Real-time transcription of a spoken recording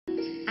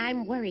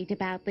I'm worried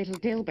about little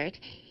Dilbert.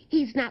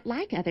 He's not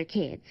like other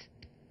kids.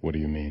 What do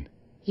you mean?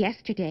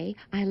 Yesterday,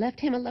 I left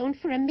him alone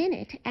for a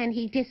minute, and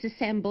he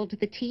disassembled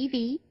the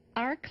TV,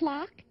 our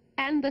clock,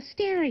 and the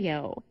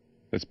stereo.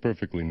 That's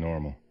perfectly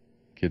normal.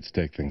 Kids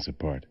take things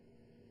apart.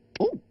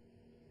 Oh!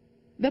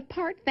 The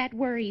part that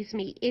worries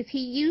me is he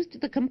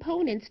used the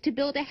components to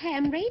build a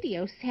ham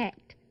radio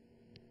set.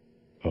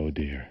 Oh,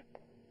 dear.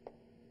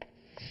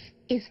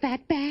 Is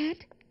that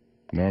bad?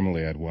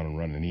 Normally, I'd want to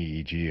run an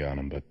EEG on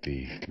him, but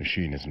the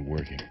machine isn't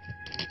working.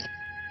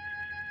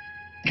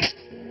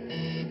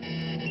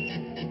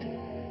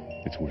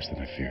 It's worse than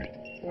I feared.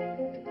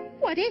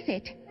 What is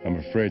it? I'm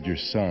afraid your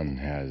son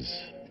has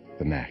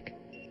the knack.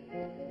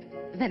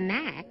 The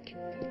knack?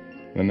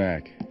 The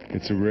knack.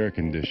 It's a rare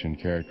condition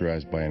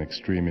characterized by an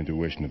extreme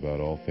intuition about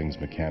all things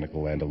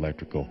mechanical and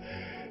electrical,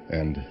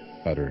 and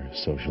utter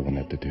social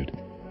ineptitude.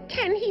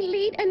 Can he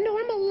lead a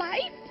normal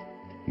life?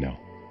 No.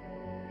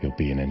 He'll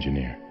be an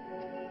engineer.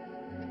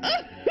 No!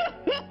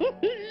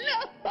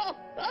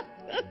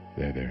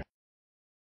 There.